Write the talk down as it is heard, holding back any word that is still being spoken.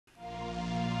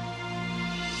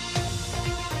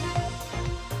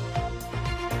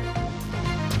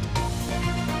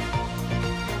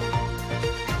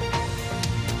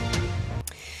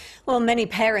Well, many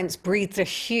parents breathed a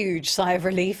huge sigh of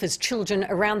relief as children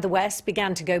around the West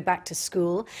began to go back to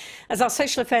school. As our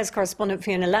social affairs correspondent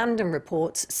Fiona Landon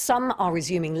reports, some are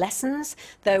resuming lessons,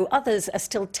 though others are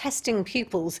still testing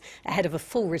pupils ahead of a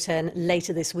full return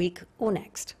later this week or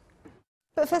next.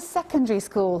 But for secondary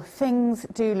school, things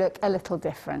do look a little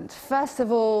different. First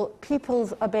of all,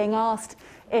 pupils are being asked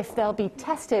if they'll be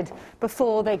tested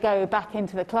before they go back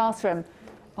into the classroom.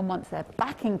 And once they're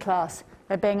back in class,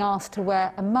 they're being asked to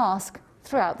wear a mask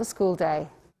throughout the school day.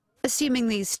 Assuming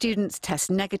these students test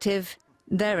negative,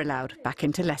 they're allowed back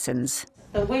into lessons.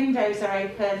 The windows are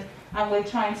open and we're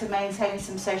trying to maintain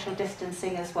some social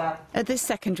distancing as well. At this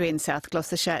secondary in South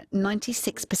Gloucestershire,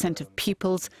 96% of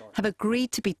pupils have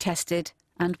agreed to be tested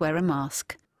and wear a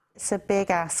mask. It's a big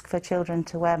ask for children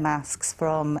to wear masks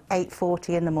from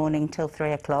 8:40 in the morning till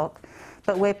 3 o'clock,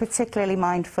 but we're particularly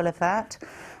mindful of that.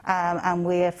 And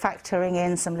we're factoring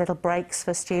in some little breaks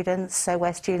for students, so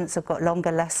where students have got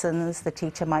longer lessons, the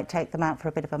teacher might take them out for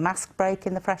a bit of a mask break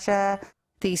in the fresh air.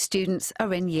 These students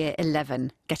are in Year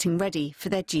 11, getting ready for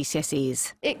their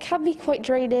GCSEs. It can be quite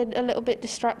draining, a little bit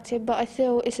distracting, but I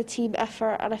feel it's a team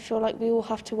effort and I feel like we all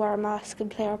have to wear a mask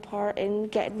and play our part in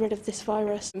getting rid of this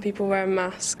virus. People wear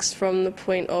masks from the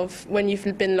point of when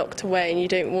you've been locked away and you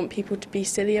don't want people to be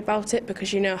silly about it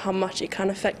because you know how much it can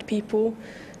affect people.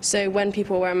 So when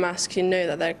people wear masks, you know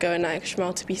that they're going that extra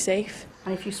mile to be safe.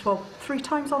 And if you swab 3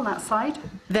 times on that side.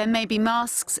 There may be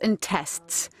masks and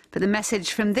tests, but the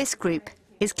message from this group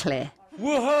is clear.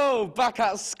 Whoa, back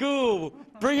at school!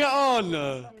 Bring it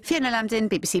on! Fiona Landon,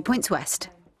 BBC Points West.